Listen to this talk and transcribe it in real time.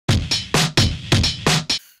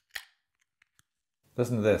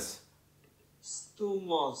Listen to this. STU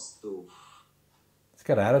MOSTÓW. It's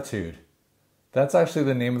got attitude. That's actually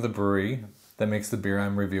the name of the brewery that makes the beer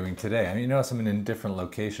I'm reviewing today. I mean, you notice I'm in a different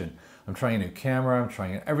location. I'm trying a new camera.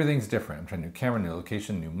 Everything's different. I'm trying a new camera, new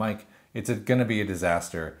location, new mic. It's going to be a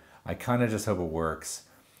disaster. I kind of just hope it works.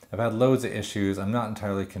 I've had loads of issues. I'm not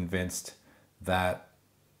entirely convinced that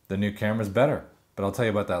the new camera's better, but I'll tell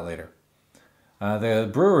you about that later. The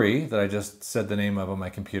brewery that I just said the name of on my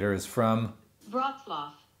computer is from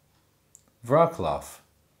WRCLW,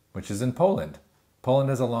 which is in Poland. Poland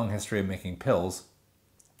has a long history of making pills,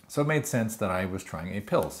 so it made sense that I was trying a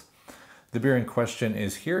Pils. The beer in question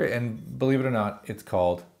is here, and believe it or not, it's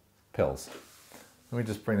called Pils. Let me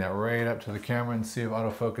just bring that right up to the camera and see if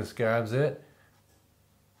autofocus grabs it.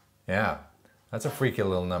 Yeah, that's a freaky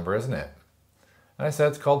little number, isn't it? And I said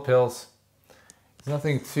it's called Pils. There's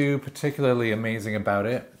nothing too particularly amazing about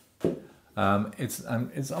it.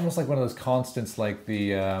 It's almost like one of those constants like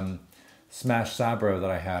the Smash Sabro that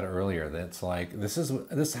I had earlier. That's like, this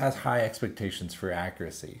has high expectations for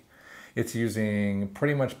accuracy. It's using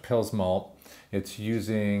pretty much Pils malt. It's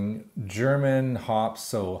using German hops,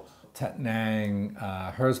 so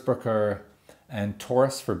Tettnanger, Hersbrucker, and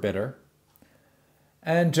Taurus for bitter.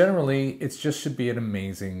 And generally, it just should be an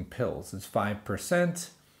amazing Pils. It's 5%,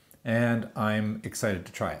 and I'm excited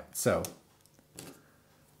to try it. So,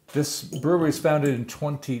 this brewery was founded in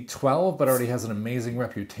 2012, but already has an amazing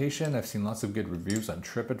reputation. I've seen lots of good reviews on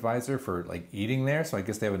TripAdvisor for like eating there, so I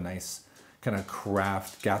guess they have a nice kind of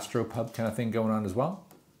craft gastropub kind of thing going on as well.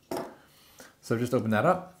 So just open that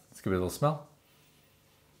up. Let's give it a little smell.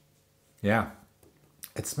 Yeah,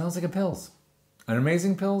 it smells like a Pils. An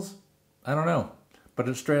amazing Pils? I don't know. But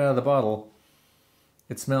it's straight out of the bottle.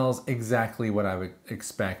 It smells exactly what I would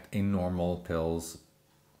expect a normal Pils,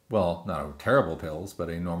 well, not a terrible Pils, but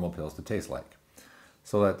a normal Pils to taste like.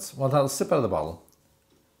 So let's sip out of the bottle.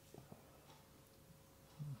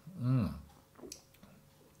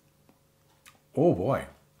 Oh boy.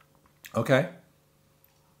 Okay.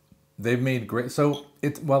 They've made great, so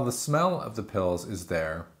while the smell of the Pils is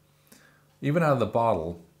there, even out of the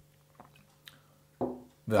bottle,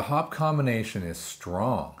 the hop combination is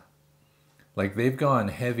strong. Like they've gone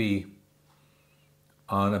heavy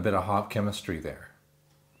on a bit of hop chemistry there.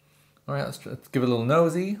 All right, let's give it a little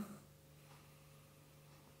nosy.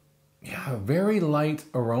 Yeah, very light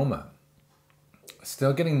aroma.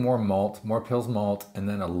 Still getting more malt, more Pils malt, and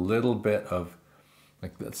then a little bit of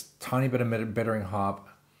like this tiny bit of bittering hop.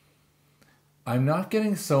 I'm not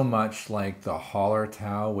getting so much like the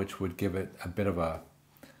Hallertau, which would give it a bit of a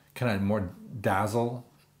kind of more dazzle.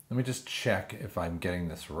 Let me just check if I'm getting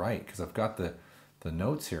this right, because I've got the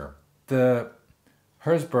notes here. The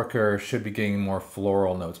Hersbrucker should be getting more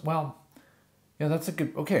floral notes. Well, yeah, that's a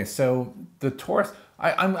good, okay, so the Taurus,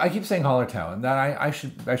 I keep saying Hallertau, and that I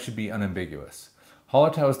should be unambiguous.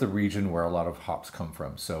 Hallertau is the region where a lot of hops come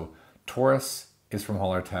from. So Taurus is from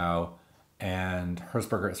Hallertau, and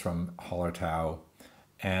Hersbrucker is from Hallertau,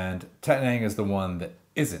 and Tettnanger is the one that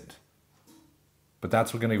isn't. But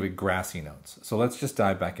that's going to give it grassy notes. So let's just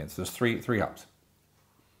dive back in. So there's three hops.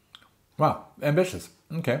 Wow, ambitious.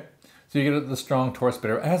 Okay. So you get the strong Taurus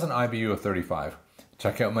bitter. It has an IBU of 35.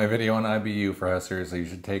 Check out my video on IBU for how seriously you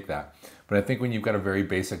should take that. But I think when you've got a very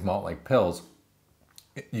basic malt like Pils,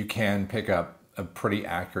 you can pick up a pretty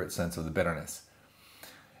accurate sense of the bitterness.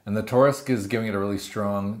 And the Taurus is giving it a really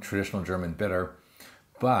strong traditional German bitter,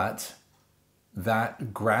 but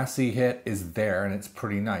that grassy hit is there and it's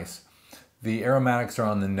pretty nice. The aromatics are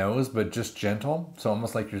on the nose, but just gentle. So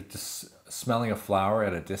almost like you're just smelling a flower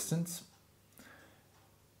at a distance.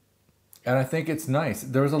 And I think it's nice.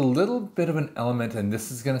 There's a little bit of an element, and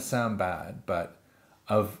this is going to sound bad, but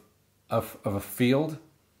of a field.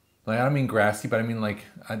 Like, I don't mean grassy, but I mean like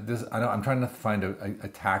I'm trying to find a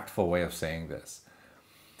tactful way of saying this.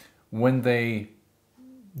 When they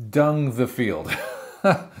dung the field,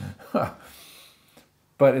 but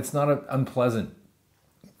it's not an unpleasant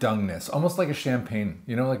dungness, almost like a champagne.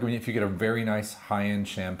 You know, like if you get a very nice high-end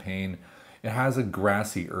champagne, it has a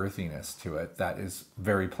grassy earthiness to it that is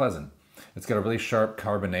very pleasant. It's got a really sharp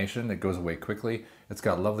carbonation that goes away quickly. It's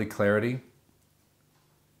got lovely clarity.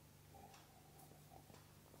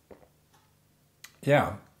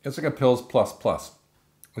 Yeah, it's like a Pils plus plus.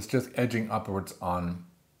 It's just edging upwards on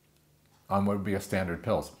what would be a standard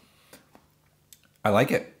Pils. I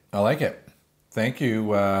like it. I like it. Thank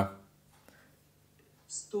you.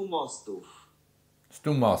 STU MOSTÓW.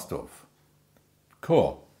 STU MOSTÓW.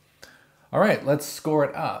 Cool. All right, let's score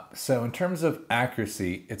it up. So in terms of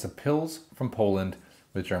accuracy, it's a Pils from Poland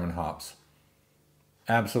with German hops.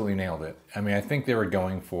 Absolutely nailed it. I mean, I think they were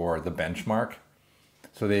going for the benchmark.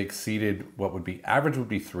 So they exceeded what would be average would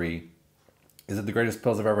be 3. Is it the greatest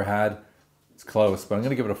pills I've ever had? It's close, but I'm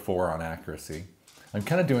going to give it a 4 on accuracy. I'm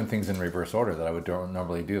kind of doing things in reverse order that I would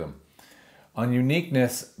normally do them. On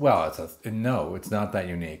uniqueness, well, no, it's not that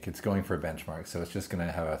unique. It's going for a benchmark, so it's just going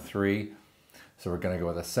to have a 3. So we're going to go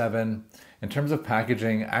with a 7. In terms of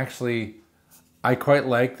packaging, actually, I quite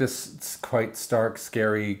like this quite stark,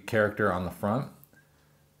 scary character on the front.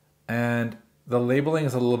 And the labeling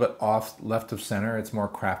is a little bit off left of center. It's more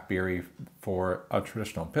craft beery for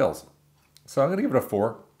traditional pills. So I'm going to give it a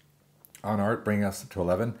 4 on art, bringing us to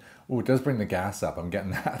 11. Ooh, it does bring the gas up. I'm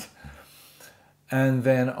getting that. And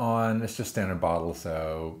then on, it's just standard bottle,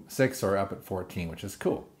 so 6 or up at 14, which is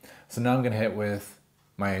cool. So now I'm going to hit with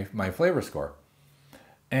my flavor score.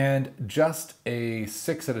 And just a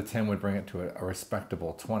 6 out of 10 would bring it to a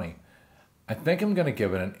respectable 20. I think I'm going to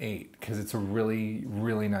give it an 8 because it's a really,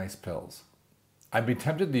 really nice pills. I'd be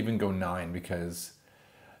tempted to even go 9 because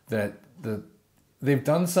they've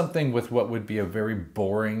done something with what would be a very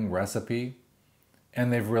boring recipe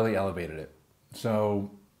and they've really elevated it.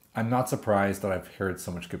 So I'm not surprised that I've heard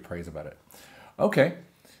so much good praise about it. Okay,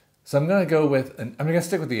 so I'm going to go with, I'm going to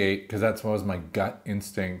stick with the 8 because that's what was my gut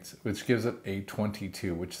instinct, which gives it a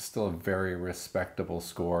 22, which is still a very respectable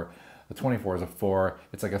score. The 24 is a 4.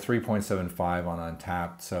 It's like a 3.75 on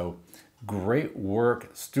Untapped. So great work,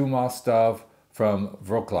 STU MOSTÓW from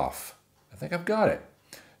WRCLW. I think I've got it.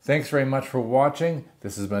 Thanks very much for watching.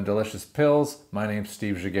 This has been Delicious Pills. My name's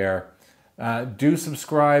Steve Giguère. Do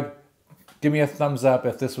subscribe. Give me a thumbs up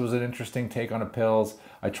if this was an interesting take on a pills.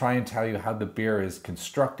 I try and tell you how the beer is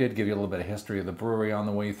constructed, give you a little bit of history of the brewery on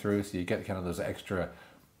the way through, so you get kind of those extra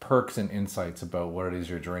perks and insights about what it is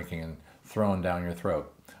you're drinking and throwing down your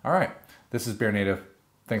throat. All right, this is BeerNative.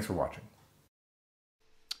 Thanks for watching.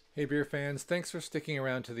 Hey beer fans, thanks for sticking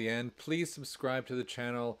around to the end. Please subscribe to the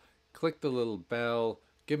channel, click the little bell,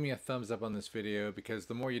 give me a thumbs up on this video because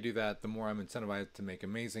the more you do that, the more I'm incentivized to make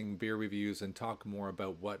amazing beer reviews and talk more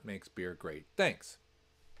about what makes beer great. Thanks.